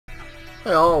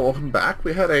Hey all, welcome back.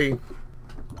 We had a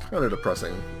kind of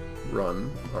depressing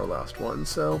run, our last one,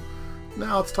 so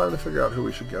now it's time to figure out who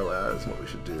we should go as and what we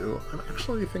should do. I'm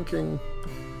actually thinking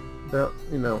about,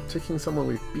 taking someone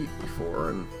we've beat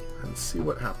before and see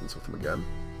what happens with them again.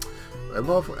 I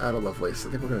love Ada Lovelace.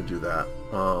 I think we're going to do that.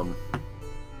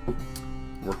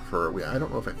 Work for I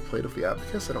don't know if I played with the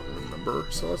Abacus. I don't remember,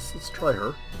 so let's try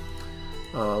her.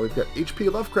 We've got H.P.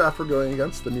 Lovecraft we're going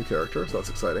against, the new character, so that's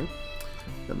exciting.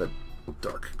 And the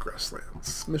Dark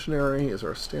Grasslands. Missionary is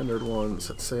our standard one.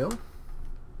 Set sail.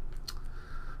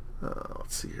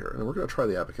 Let's see here. And we're going to try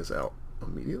the Abacus out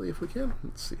immediately if we can.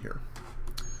 Let's see here.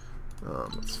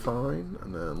 That's fine.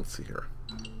 And then let's see here.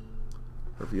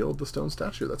 Revealed the stone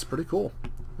statue. That's pretty cool.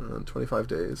 25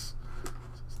 days.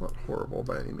 So it's not horrible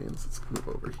by any means. Let's move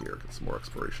over here. Get some more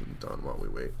exploration done while we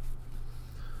wait.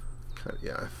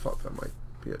 Yeah, I thought that might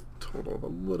be a total of a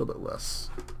little bit less.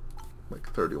 Like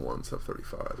 31 instead of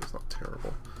 35. It's not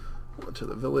terrible. Went to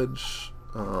the village.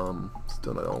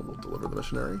 Still not all. We'll deliver the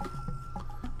missionary.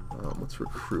 Let's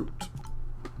recruit.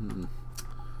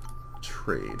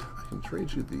 Trade. I can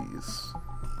trade you these.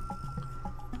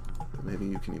 Maybe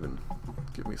you can even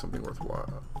give me something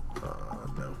worthwhile.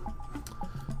 No.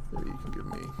 Maybe you can give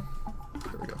me...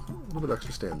 There we go. A little bit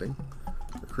extra standing.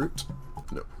 Recruit.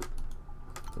 No.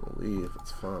 We'll leave.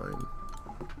 It's fine.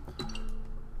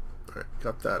 Alright,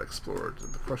 got that explored.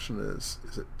 And the question is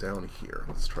it down here?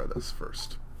 Let's try this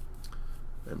first.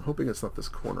 I'm hoping it's not this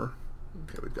corner.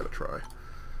 Okay, we've got to try.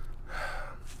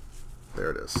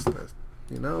 There it is. Alright,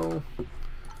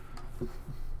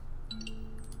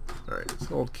 it's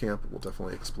an old camp. We'll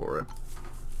definitely explore it.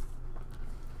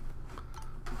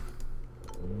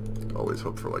 Always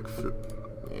hope for, like, food.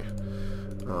 Yeah.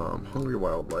 Hungry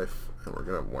wildlife, and we're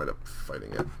going to wind up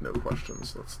fighting it, no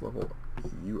questions. Let's level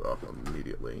you up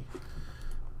immediately.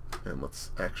 And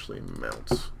let's actually mount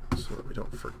so that we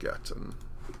don't forget and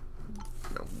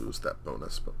lose that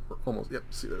bonus. But we're almost... Yep,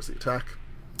 see, there's the attack.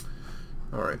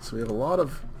 Alright, so we have a lot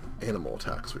of animal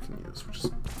attacks we can use, which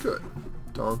is good.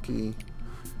 Donkey.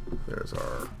 There's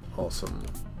our awesome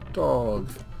dog.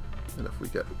 And if we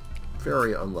get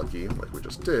very unlucky, like we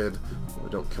just did, we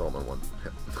don't kill him on one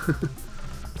hit.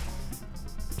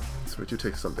 So we do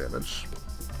take some damage.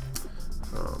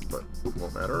 But it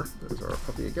won't matter. There's our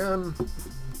puppy again.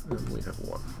 And we have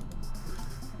one.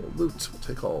 We'll loot. We'll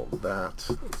take all that.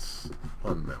 Let's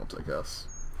unmount, I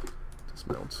guess.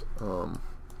 Dismount.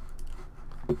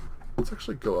 Let's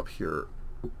actually go up here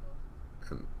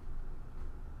and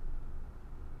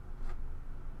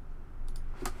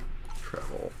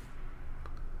travel.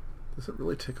 Does it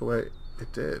really take away?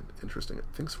 It did. Interesting. It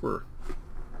thinks we're...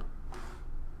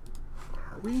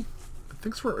 Are we? It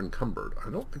thinks we're encumbered. I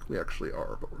don't think we actually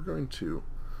are, but we're going to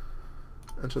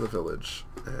enter the village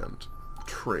and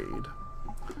trade.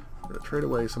 We're going to trade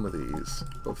away some of these,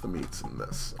 both the meats and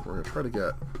this. And we're going to try to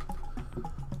get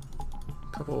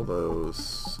a couple of those,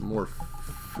 some more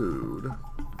food,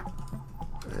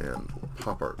 and we'll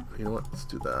pop our... You know what? Let's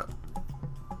do that.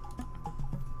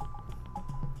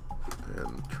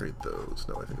 And trade those.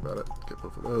 Now I think about it. Get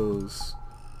both of those.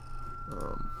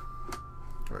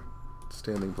 Alright.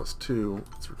 Standing +2.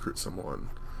 Let's recruit someone.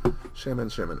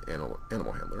 Shaman, animal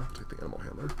handler. Take the animal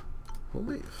handler. We'll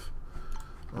leave.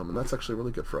 And that's actually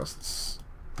really good for us. Let's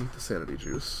eat the sanity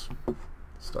juice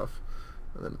stuff.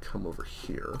 And then come over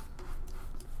here.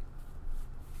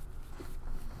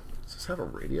 Does this have a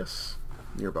radius?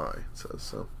 Nearby, it says.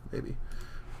 So maybe.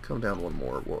 Come down one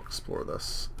more. We'll explore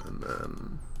this. And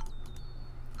then...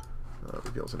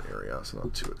 reveals an area, so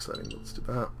not too exciting. Let's do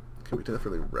that. Okay, we didn't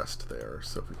really rest there,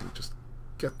 so if we can just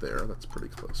get there, that's pretty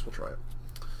close. We'll try it.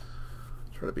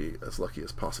 Try to be as lucky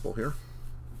as possible here.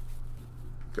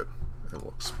 Good. And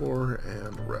we'll explore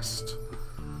and rest.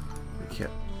 We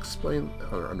can't explain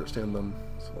or understand them,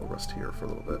 so we'll rest here for a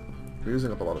little bit. We're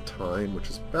using up a lot of time, which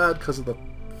is bad because of the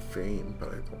fame, but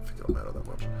I don't think it'll matter that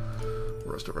much.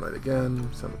 We'll rest overnight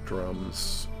again. Sound of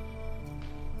drums.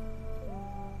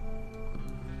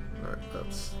 Alright,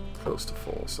 that's close to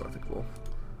full, so I think we'll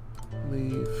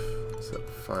leave, set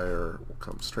fire, we'll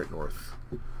come straight north.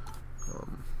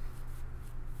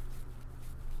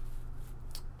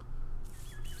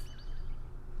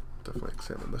 Definitely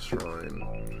examine the shrine.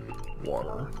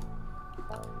 Water.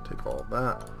 Take all of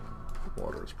that.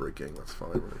 Water is breaking, that's fine.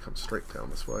 We're going to come straight down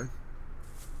this way.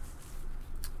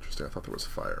 Interesting, I thought there was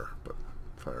fire, but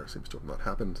fire seems to have not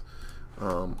happened.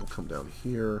 We'll come down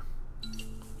here.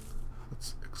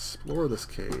 Let's explore this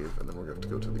cave, and then we're going to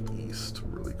have to go to the east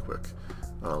really quick.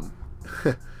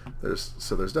 There's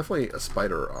definitely a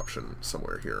spider option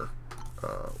somewhere here.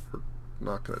 We're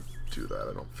not going to do that,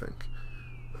 I don't think.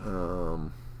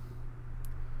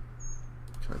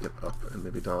 Can I get up and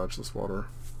maybe dodge this water?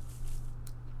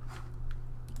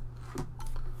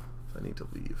 I need to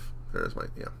leave. There's my...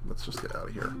 yeah, let's just get out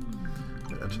of here.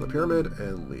 Enter the pyramid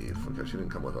and leave. Okay, she didn't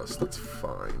come with us. That's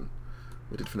fine.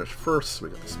 We did finish first, so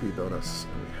we got the speed bonus,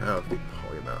 and we have the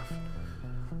polymath.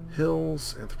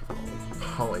 Hills,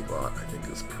 polyglot, I think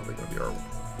is probably going to be our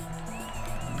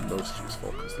most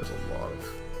useful, because there's a lot of...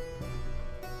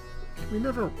 we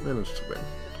never managed to win.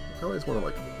 I always want to,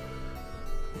 like,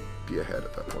 be ahead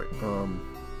at that point.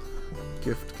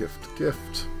 Gift.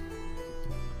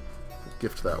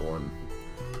 Gift that one.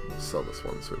 We'll sell this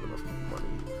one so we have enough money.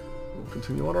 We'll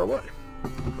continue on our way.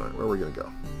 Alright, where are we going to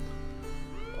go?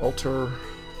 Alter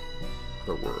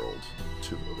the world.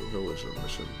 To the village and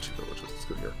mission. 2 villages. Let's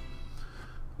go here.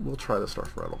 We'll try the Star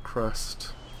Rattle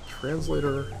Crest.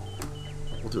 Translator.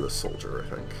 We'll do a soldier, I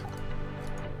think.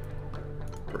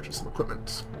 Purchase some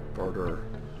equipment. Barter.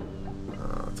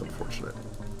 It's unfortunate.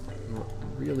 Not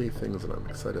really things that I'm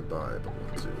excited by, but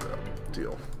we'll do that.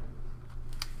 Deal.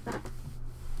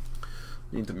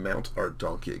 We need to mount our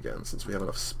donkey again, since we have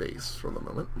enough space for the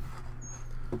moment.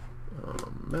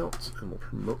 Mount, and we'll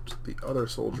promote the other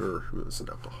soldier, who is an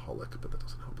alcoholic, but that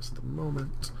doesn't help us at the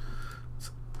moment.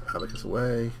 Let's abacus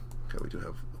away. Okay, we do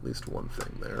have at least one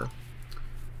thing there.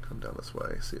 Come down this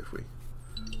way, see if we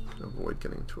can avoid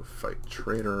getting to a fight.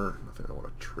 Trader, nothing I want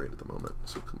to trade at the moment,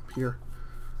 so come up here.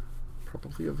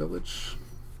 Probably a village.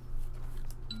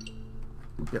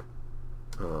 Yep.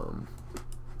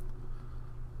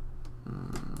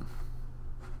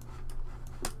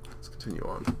 Let's continue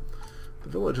on. The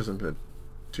village isn't going to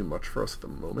do much for us at the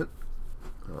moment,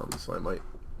 so I might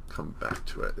come back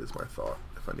to it, is my thought,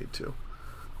 if I need to.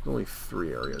 There's only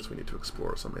 3 areas we need to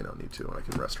explore, so I may not need to. I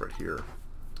can rest right here.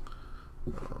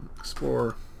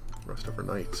 Explore, rest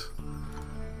overnight.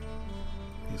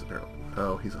 He's apparently...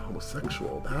 oh, he's a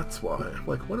homosexual. That's why. I'm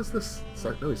like, what is this?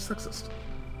 No, he's sexist.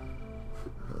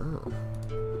 Oh.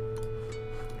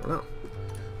 I don't know.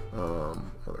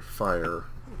 Another fire.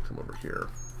 Come over here.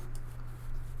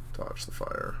 Dodge the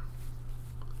fire.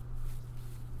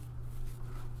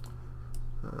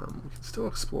 We can still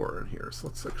explore in here, so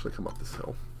let's actually come up this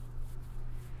hill.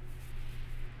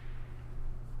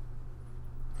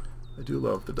 I do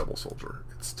love the double soldier.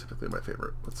 It's typically my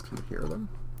favorite. Let's come here then.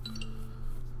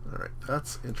 Alright,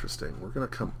 that's interesting. We're going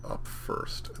to come up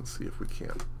first and see if we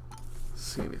can't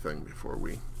see anything before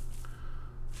we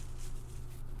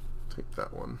take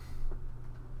that one.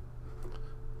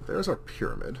 There's our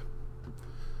pyramid,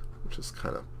 which is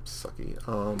kind of sucky.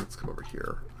 Let's come over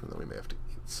here, and then we may have to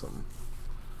eat some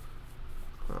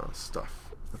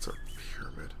stuff. That's our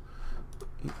pyramid.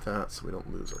 Eat that so we don't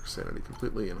lose our sanity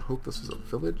completely, and hope this is a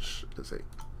village. It is a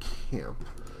camp.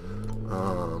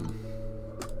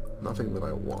 Nothing that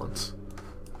I want.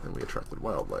 And we attracted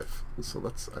wildlife. So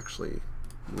let's actually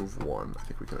move 1. I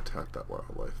think we can attack that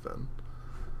wildlife then.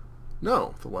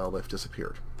 No! The wildlife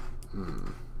disappeared.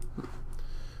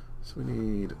 So we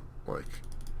need, like,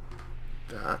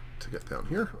 that to get down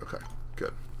here. Okay,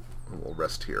 good. And we'll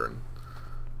rest here and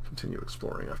continue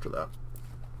exploring after that.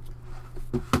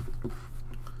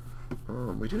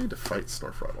 We do need to fight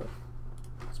Snarfrattle.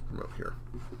 Let's promote here.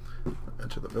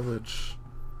 Enter the village.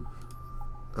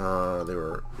 They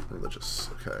were religious.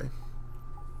 Okay.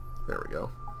 There we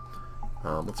go.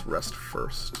 Let's rest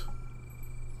first.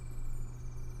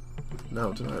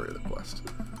 No, deny the quest.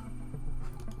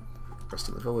 Rest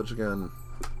in the village again.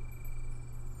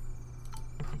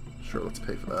 Sure, let's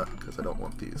pay for that, because I don't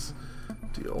want these.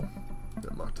 Deal.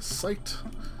 Then lock to sight.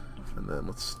 And then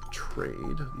let's trade.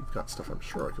 You've got stuff I'm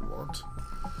sure I could want.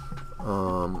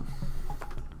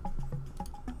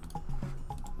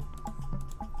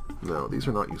 No, these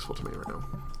are not useful to me right now.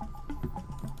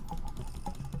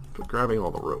 But grabbing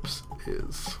all the ropes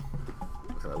is.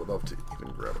 And I would love to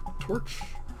even grab a torch.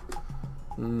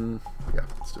 Yeah,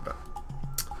 let's do that.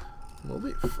 And we'll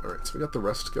leave. Alright, so we got the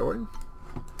rest going.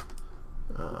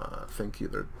 Thank you.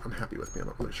 They're unhappy with me. I'm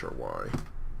not really sure why.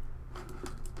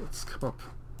 Let's come up.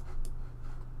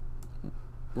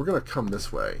 We're going to come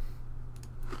this way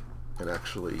and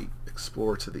actually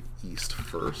explore to the east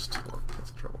first. Hold on,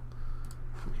 that's trouble.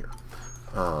 Come here.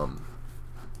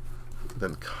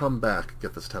 Then come back,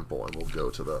 get this temple, and we'll go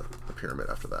to the pyramid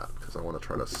after that, because I want to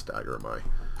try to stagger my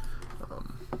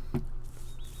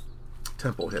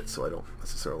temple hits so I don't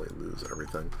necessarily lose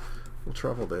everything. We'll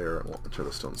travel there, and we'll enter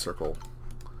the stone circle.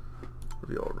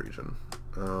 Reveal region.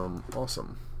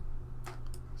 Awesome.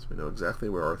 So we know exactly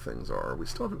where our things are. We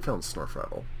still haven't found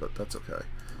Snarfrattle, but that's okay.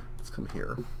 Let's come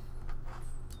here.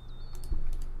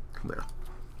 Come there.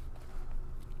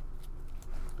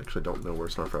 Actually, don't know where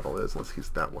Snarfrattle is unless he's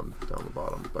that one down the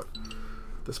bottom, but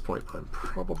this point, I'm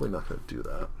probably not going to do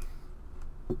that.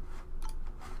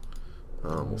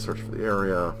 We'll search for the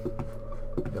area.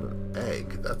 We got an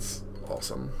egg. That's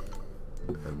awesome.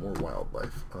 And more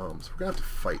wildlife. So we're going to have to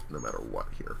fight no matter what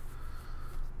here.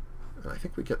 And I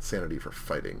think we get sanity for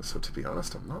fighting, so to be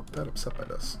honest, I'm not that upset by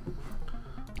this.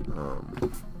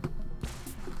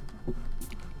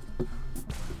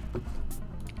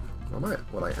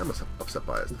 What I am upset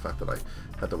by is the fact that I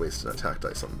had to waste an attack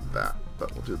dice on that.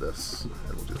 But we'll do this,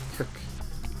 and we'll do a kick.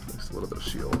 Just a little bit of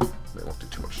shield. They won't do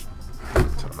too much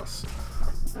to us.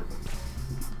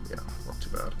 Yeah, not too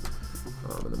bad.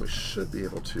 And then we should be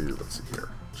able to, let's see here,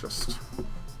 just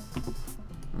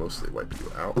mostly wipe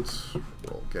you out.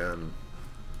 Roll again.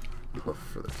 Puff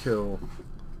for the kill.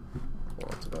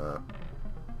 Hold on to that.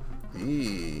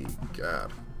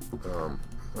 Egad.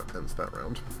 That ends that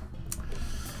round.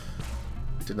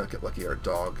 We did not get lucky. Our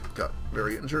dog got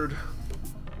very injured.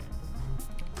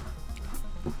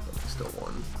 But we still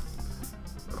won.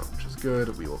 Which is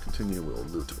good. We will continue. We will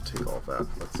loot. We'll take all of that.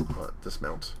 Let's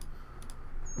dismount.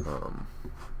 Well,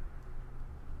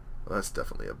 that's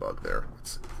definitely a bug there.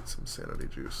 Let's eat some sanity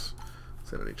juice.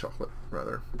 Sanity chocolate,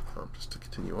 rather. Just to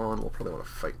continue on, we'll probably want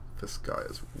to fight this guy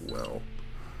as well.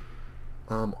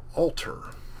 Altar.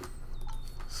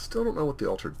 Still don't know what the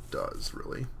altar does,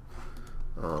 really.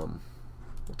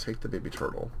 We'll take the baby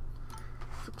turtle.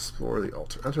 Explore the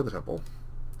altar. Enter the temple.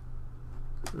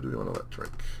 Who do we want to let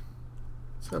drink?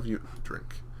 Let's have you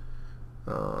drink.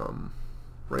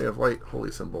 Ray of light,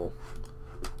 holy symbol.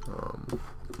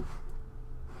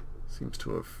 Seems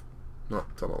to have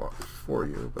not done a lot for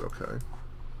you, but okay.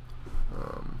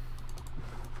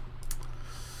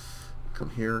 Come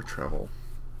here, travel.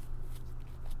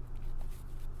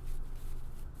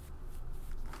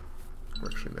 We're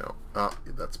actually now. Ah,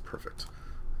 that's perfect.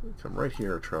 Come right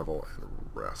here, travel, and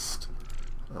rest.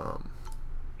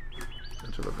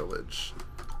 Enter the village.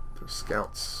 There's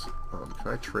scouts.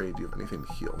 Can I trade? Do you have anything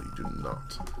to heal? You do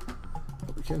not.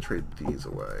 But we can trade these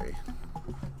away.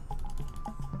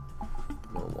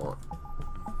 We'll want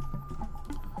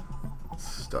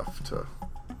stuff to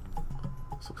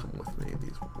also come with me.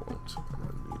 These won't. I'm going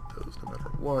to need those no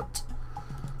matter what.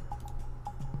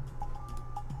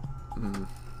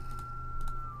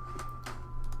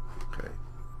 Okay.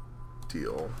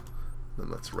 Deal. Then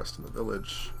let's rest in the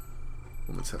village.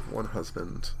 Women have one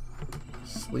husband.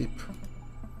 Sleep.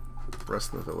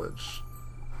 Rest in the village.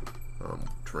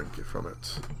 Drink it from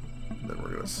it. And then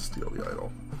we're going to steal the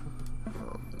idol.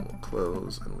 And we'll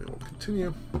close and we will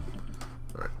continue.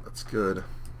 Alright, that's good.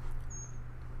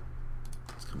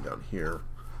 Let's come down here.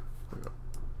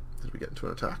 Did we get into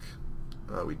an attack?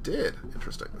 We did.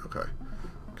 Interesting. Okay.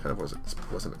 Kind of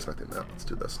wasn't expecting that. Let's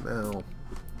do this now.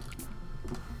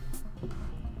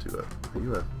 Do it. Are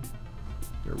you a...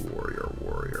 You're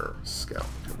warrior, scout.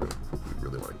 We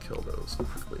really want to kill those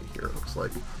quickly here, it looks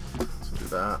like. So do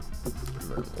that. And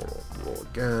then we'll roll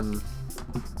again.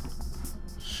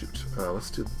 Shoot. Let's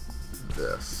do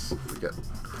this. If we get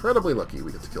incredibly lucky,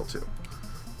 we get to kill two.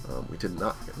 We did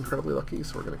not get incredibly lucky,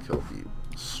 so we're going to kill the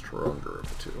stronger of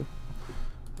the two.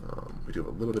 We do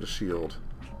have a little bit of shield.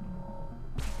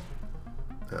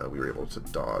 We were able to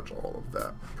dodge all of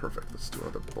that. Perfect. Let's do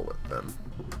another bullet then.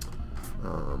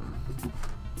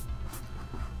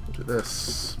 We'll do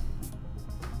this.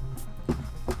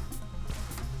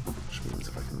 Which means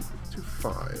if I can do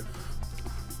 5,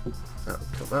 that will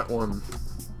kill that one.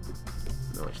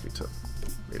 Now I just need to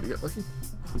maybe get lucky.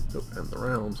 Nope, end the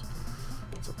round.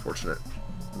 It's unfortunate.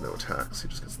 No attacks, he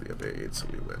just gets the evade, so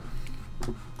we win.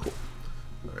 Cool.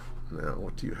 Alright, now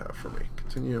what do you have for me?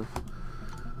 Continue.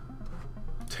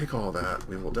 Take all that.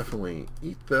 We will definitely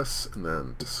eat this and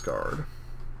then discard.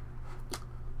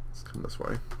 Let's come this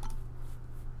way.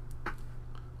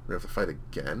 We have to fight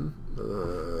again.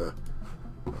 Use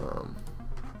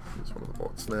one of the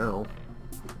bullets now.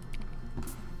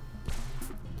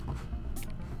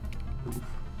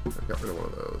 I got rid of one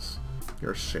of those.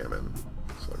 You're a shaman,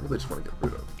 so I really just want to get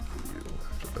rid of you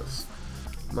after this.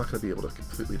 I'm not going to be able to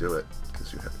completely do it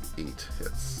because you have 8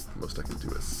 hits. The most I can do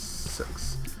is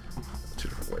 6. 2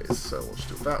 different ways, so we'll just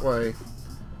do it that way.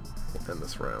 We'll end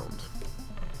this round.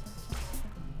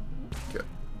 Get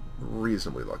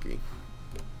reasonably lucky.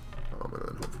 And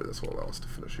then hopefully this will allow us to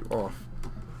finish you off.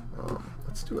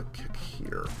 Let's do a kick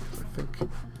here, because I think...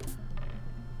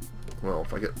 Well,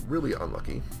 if I get really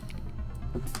unlucky...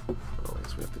 Well, I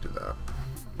guess we have to do that.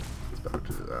 It's better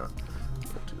to do that.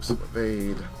 We'll do some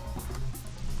evade.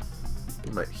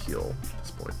 We might heal at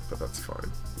this point, but that's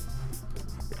fine.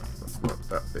 That's not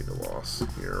that big a loss.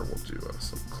 Here, we'll do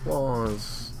some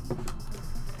claws.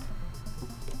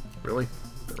 Really?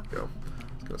 There we go.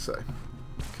 I was going to say.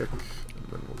 Kick, and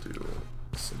then do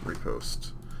some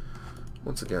repost.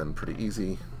 Once again, pretty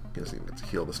easy. He doesn't even get to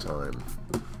heal this time.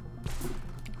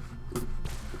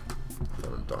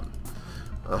 Done and done.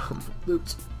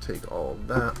 Loops, take all of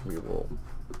that. We will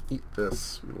eat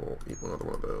this. We will eat another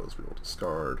one of those. We will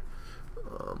discard.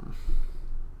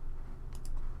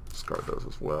 Discard those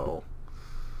as well.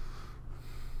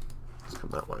 Let's come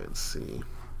that way and see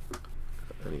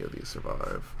if any of these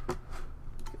survive.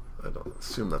 I don't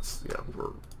assume that's, yeah,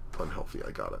 we're unhealthy.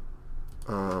 I got it.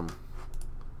 I want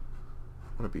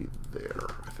to be there,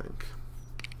 I think,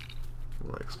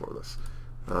 when I explore this.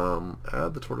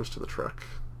 Add the tortoise to the trek.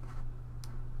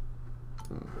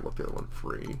 We'll let the other one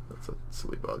free. That's a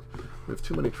silly bug. We have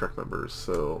too many trek members,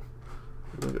 so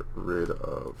I'm going to get rid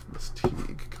of Miss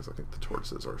Teague, because I think the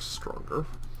tortoises are stronger.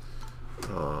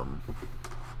 Travel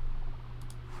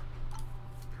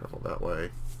that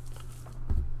way.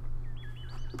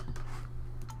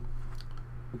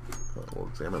 We'll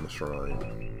examine the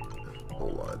shrine.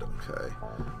 Blood. Okay.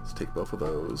 Let's take both of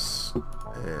those.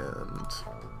 And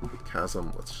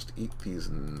chasm. Let's just eat these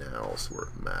now so we're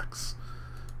at max.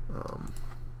 Come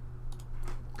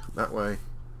that way.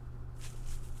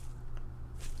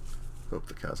 Hope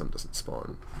the chasm doesn't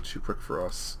spawn too quick for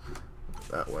us.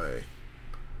 That way.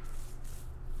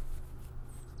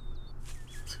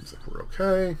 Seems like we're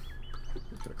okay.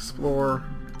 We can explore,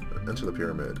 enter the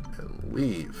pyramid, and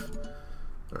leave.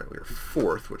 Alright, we are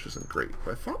 4th, which isn't great,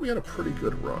 but I thought we had a pretty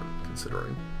good run,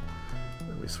 considering.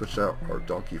 And we switched out our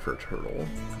donkey for a turtle.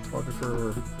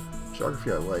 Photographer,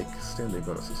 geography I like, standing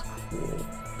bonus is cool.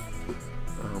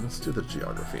 Let's do the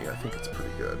geography. I think it's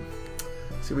pretty good.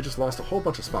 See, we just lost a whole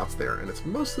bunch of spots there, and it's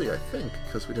mostly, I think,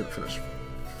 because we didn't finish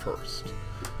first.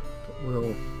 But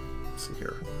we'll see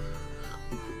here.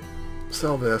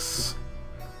 Sell this.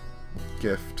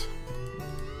 Gift.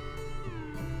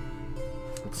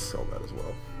 Let's sell that as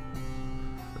well.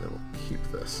 And then we'll keep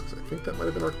this, because I think that might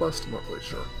have been our quest. I'm not really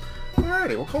sure.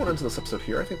 Alrighty, we'll call it into this episode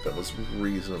here. I think that was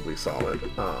reasonably solid.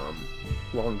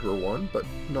 Longer one, but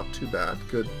not too bad.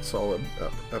 Good, solid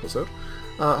episode.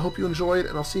 I hope you enjoyed,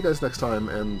 and I'll see you guys next time.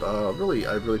 And I really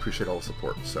appreciate all the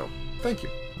support. So, thank you.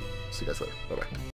 See you guys later. Bye-bye.